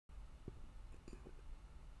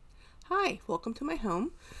Hi, welcome to my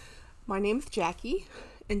home. My name is Jackie,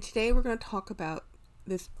 and today we're going to talk about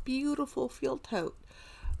this beautiful Field Tote,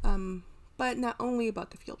 but not only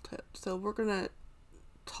about the Field Tote. So we're going to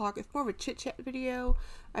talk, it's more of a chit-chat video.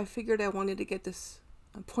 I figured I wanted to get this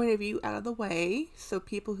point of view out of the way so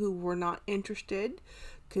people who were not interested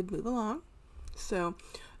could move along. So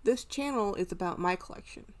this channel is about my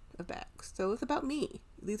collection of bags. So it's about me.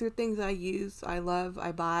 These are things I use, I love,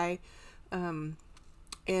 I buy,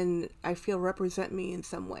 and I feel represent me in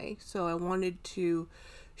some way. So I wanted to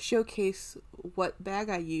showcase what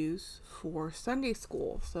bag I use for Sunday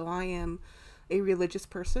school. So I am a religious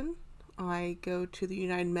person. I go to the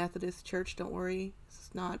United Methodist Church. Don't worry, this is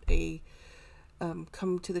not a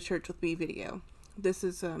come to the church with me video. This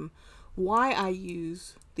is why I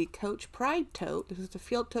use the Coach Pride Tote. This is the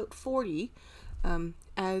Field Tote 40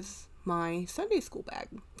 as my Sunday school bag.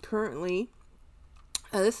 Currently,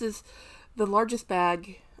 this is the largest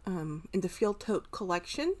bag in the Field Tote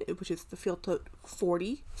collection, which is the Field Tote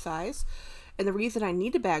 40 size. And the reason I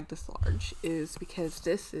need a bag this large is because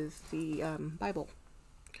this is the Bible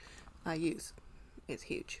I use. It's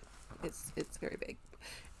huge. It's very big.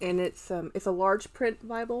 And it's a large print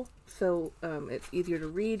Bible, so it's easier to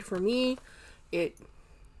read for me. It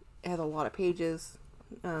has a lot of pages,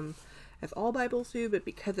 as all Bibles do, but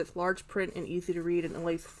because it's large print and easy to read and it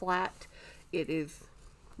lays flat, it is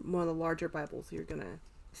one of the larger Bibles you're gonna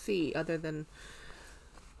see, other than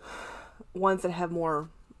ones that have more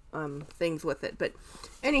things with it. But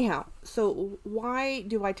anyhow, so why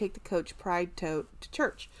do I take the Coach Pride Tote to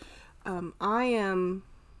church? I am,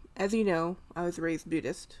 as you know, I was raised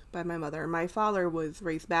Buddhist by my mother. My father was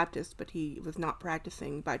raised Baptist, but he was not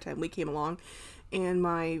practicing by the time we came along. And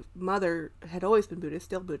my mother had always been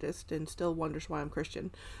Buddhist, and still wonders why I'm Christian.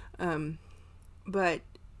 But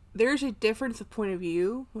there's a difference of point of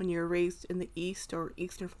view when you're raised in the East or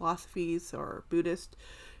Eastern philosophies or Buddhist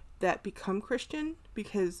that become Christian,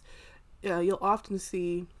 because you'll often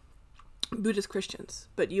see Buddhist Christians,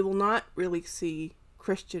 but you will not really see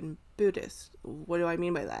Christian Buddhists. What do I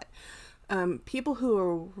mean by that? People who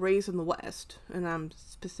are raised in the West, and I'm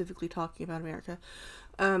specifically talking about America,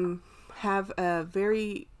 have a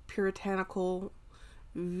very puritanical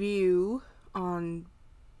view on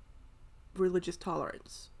religious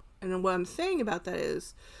tolerance. And what I'm saying about that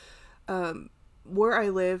is, where I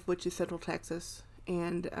live, which is Central Texas,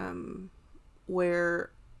 and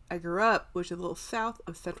where I grew up, which is a little south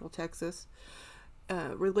of Central Texas,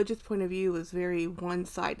 religious point of view is very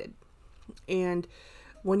one-sided. And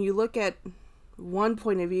when you look at one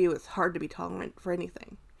point of view, it's hard to be tolerant for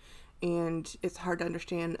anything. And it's hard to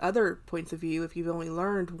understand other points of view if you've only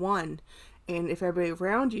learned one, and if everybody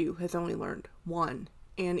around you has only learned one.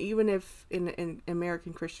 And even if in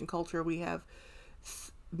American Christian culture we have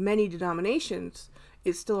many denominations,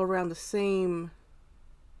 it's still around the same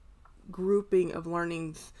grouping of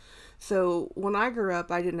learnings. So when I grew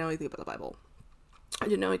up, I didn't know anything about the Bible. I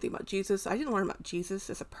didn't know anything about Jesus. I didn't learn about Jesus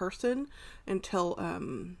as a person until I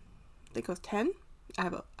think I was 10.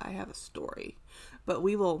 I have a story, but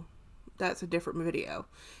that's a different video.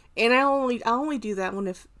 And I only do that when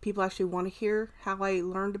if people actually want to hear how I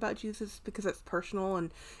learned about Jesus, because it's personal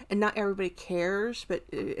and not everybody cares. But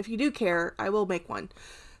if you do care, I will make one.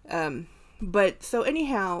 But so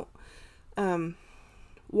anyhow,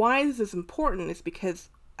 why this is important is because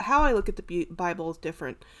how I look at the Bible is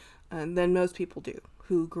different than most people do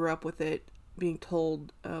who grew up with it, being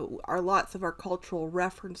told lots of our cultural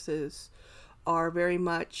references are very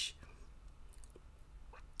much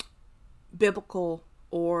biblical,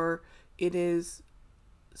 or it is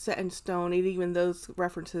set in stone, and even those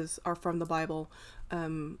references are from the Bible.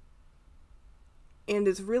 And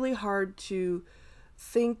it's really hard to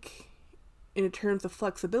think in terms of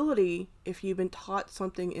flexibility if you've been taught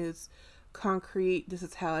something is concrete, this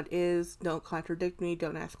is how it is, don't contradict me,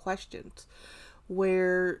 don't ask questions.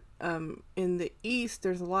 Where in the East,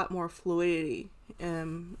 there's a lot more fluidity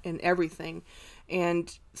in everything.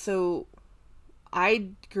 And so I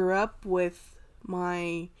grew up with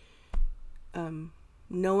my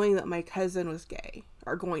knowing that my cousin was gay,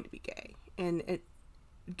 or going to be gay. And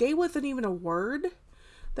gay wasn't even a word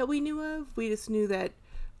that we knew of. We just knew that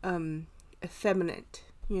effeminate,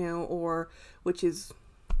 or which is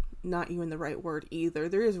not even the right word either.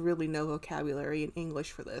 There is really no vocabulary in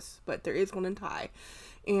English for this, but there is one in Thai.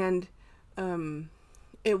 And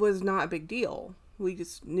it was not a big deal. We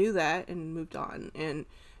just knew that and moved on. And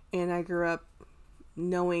I grew up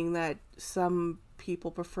knowing that some people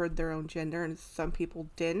preferred their own gender and some people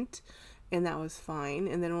didn't, and that was fine.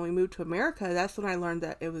 And then when we moved to America, that's when I learned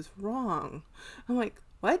that it was wrong. I'm like,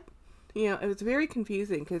 what? It was very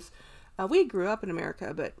confusing, because we grew up in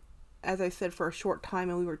America, but as I said, for a short time,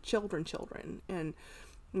 and we were children, and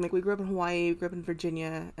like we grew up in Hawaii, we grew up in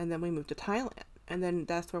Virginia, and then we moved to Thailand, and then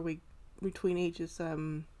that's where we, between ages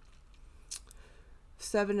 7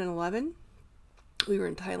 and 11, we were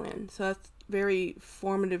in Thailand. So that's very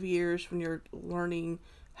formative years when you're learning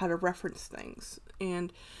how to reference things.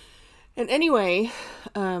 And anyway,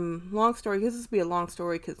 long story, this will be a long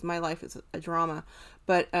story because my life is a drama,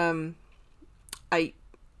 but I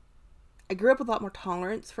grew up with a lot more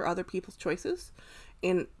tolerance for other people's choices,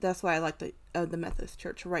 and that's why I like the Methodist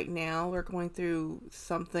Church. Right now we're going through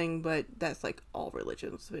something, but that's like all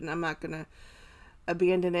religions, and I'm not gonna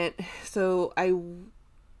abandon it. So I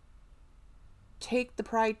take the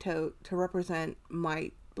pride tote to represent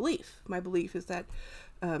my belief. My belief is that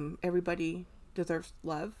everybody deserves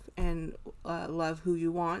love, and love who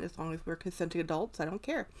you want, as long as we're consenting adults. I don't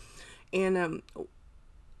care. And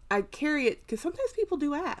I carry it because sometimes people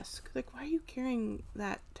do ask, like, why are you carrying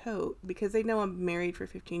that tote? Because they know I'm married for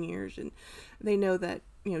 15 years, and they know that,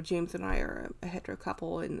 you know, James and I are a hetero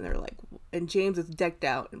couple, and they're like, and James is decked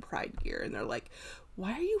out in pride gear, and they're like,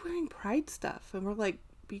 why are you wearing pride stuff? And we're like,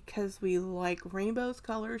 because we like rainbows,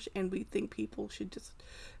 colors, and we think people should just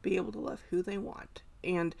be able to love who they want.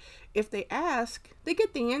 And if they ask, they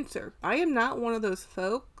get the answer. I am not one of those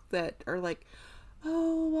folk that are like,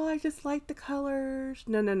 oh, well, I just like the colors.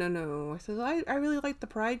 No. I said, I really like the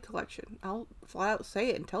pride collection. I'll flat out say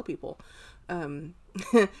it and tell people.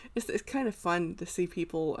 It's kind of fun to see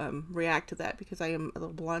people react to that, because I am a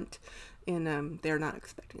little blunt, and they're not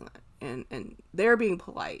expecting that. And they're being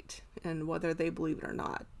polite, and whether they believe it or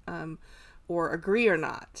not, or agree or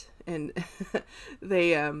not. And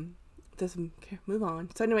they doesn't move on.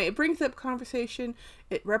 So anyway, it brings up conversation.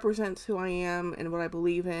 It represents who I am and what I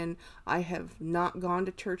believe in. I have not gone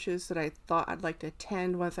to churches that I thought I'd like to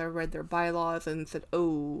attend once I read their bylaws and said,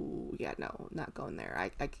 oh yeah, no, not going there.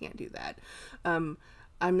 I can't do that. I'm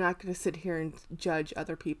not going to sit here and judge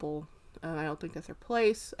other people. I don't think that's their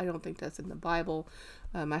place. I don't think that's in the Bible.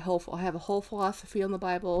 I have a whole philosophy on the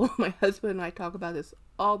Bible. My husband and I talk about this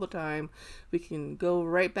all the time. We can go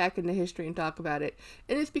right back into history and talk about it.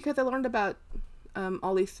 And it's because I learned about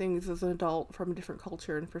all these things as an adult from a different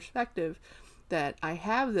culture and perspective, that I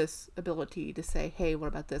have this ability to say, hey, what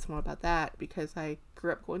about this? What about that? Because I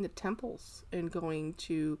grew up going to temples and going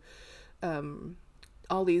to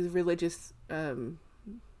all these religious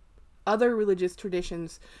other religious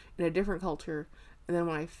traditions in a different culture. And then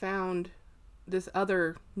when I found this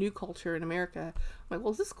other new culture in America, I'm like,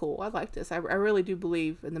 well, this is cool. I like this. I really do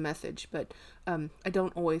believe in the message, but I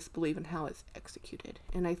don't always believe in how it's executed.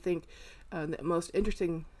 And I think the most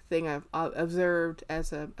interesting thing I've observed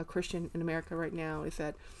as a Christian in America right now is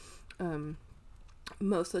that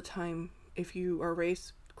most of the time, if you are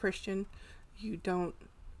raised Christian, you don't,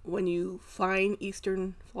 when you find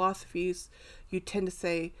Eastern philosophies, you tend to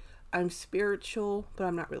say, I'm spiritual, but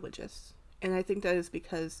I'm not religious. And I think that is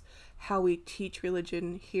because how we teach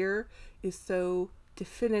religion here is so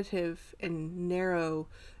definitive and narrow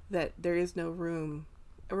that there is no room.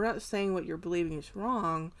 We're not saying what you're believing is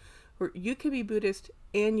wrong. You can be Buddhist,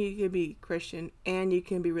 and you can be Christian, and you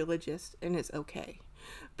can be religious, and it's okay.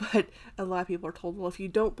 But a lot of people are told, well, if you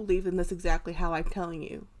don't believe in this exactly how I'm telling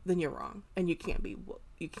you, then you're wrong, and you can't be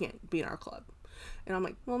in our club. And I'm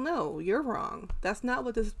like, well, no, you're wrong. That's not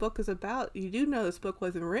what this book is about. You do know this book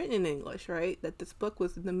wasn't written in English, right? That this book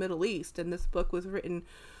was in the Middle East, and this book was written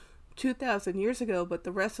 2,000 years ago, but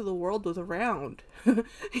the rest of the world was around.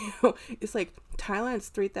 It's like Thailand's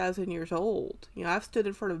 3,000 years old. I've stood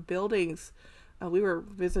in front of buildings. We were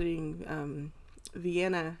visiting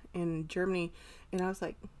Vienna in Germany, and I was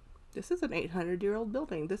like, this is an 800-year-old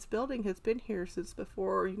building. This building has been here since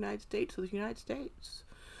before the United States was the United States.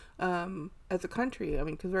 As a country,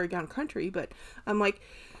 because we're a young country, but I'm like,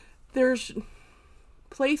 there's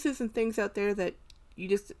places and things out there that you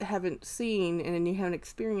just haven't seen and you haven't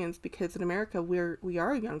experienced, because in America, we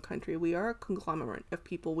are a young country. We are a conglomerate of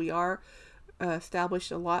people. We are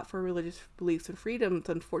established a lot for religious beliefs and freedoms.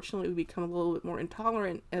 Unfortunately, we become a little bit more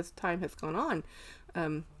intolerant as time has gone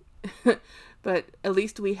on. But at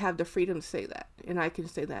least we have the freedom to say that, and I can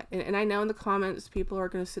say that. And I know in the comments, people are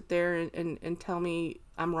going to sit there and tell me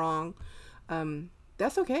I'm wrong.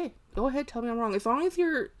 That's okay. Go ahead, tell me I'm wrong. As long as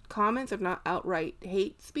your comments are not outright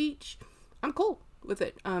hate speech, I'm cool with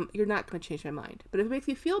it. You're not going to change my mind. But if it makes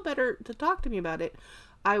you feel better to talk to me about it,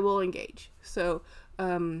 I will engage. So,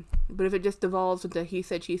 but if it just devolves into he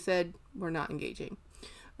said, she said, we're not engaging.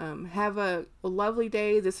 Have a lovely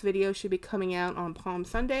day. This video should be coming out on Palm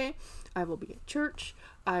Sunday. I will be at church.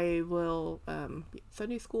 I will be at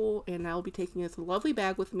Sunday school, and I'll be taking this lovely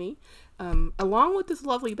bag with me. Along with this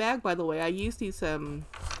lovely bag, by the way, I use these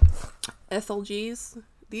SLGs.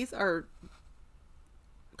 These are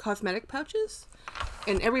cosmetic pouches,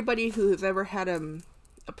 and everybody who has ever had a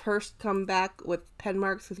purse come back with pen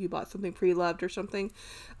marks because you bought something pre-loved or something,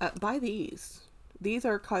 buy these. These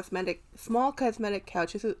are small cosmetic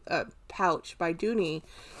pouches, pouch by Dooney.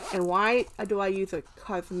 And why do I use a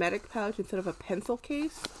cosmetic pouch instead of a pencil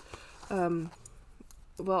case?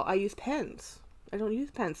 Well, I use pens. I don't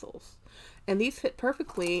use pencils. And these fit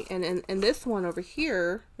perfectly. And this one over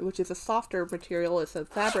here, which is a softer material, is a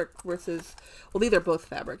fabric versus, well, these are both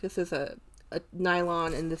fabric. This is a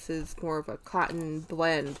nylon, and this is more of a cotton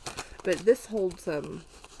blend. But this holds all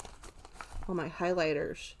my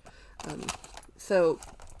highlighters. So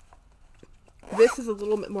this is a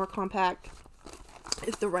little bit more compact.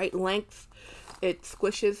 It's the right length. It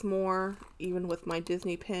squishes more, even with my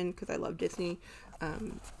Disney pen, because I love Disney.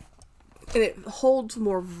 And it holds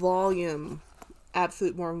more volume,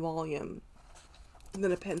 absolute more volume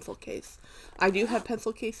than a pencil case. I do have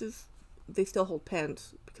pencil cases. They still hold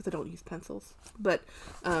pens because I don't use pencils. But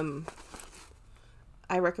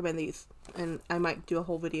I recommend these, and I might do a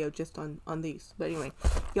whole video just on these. But anyway,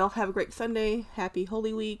 y'all have a great Sunday. Happy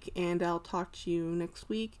Holy Week, and I'll talk to you next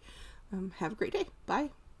week. Have a great day.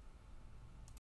 Bye.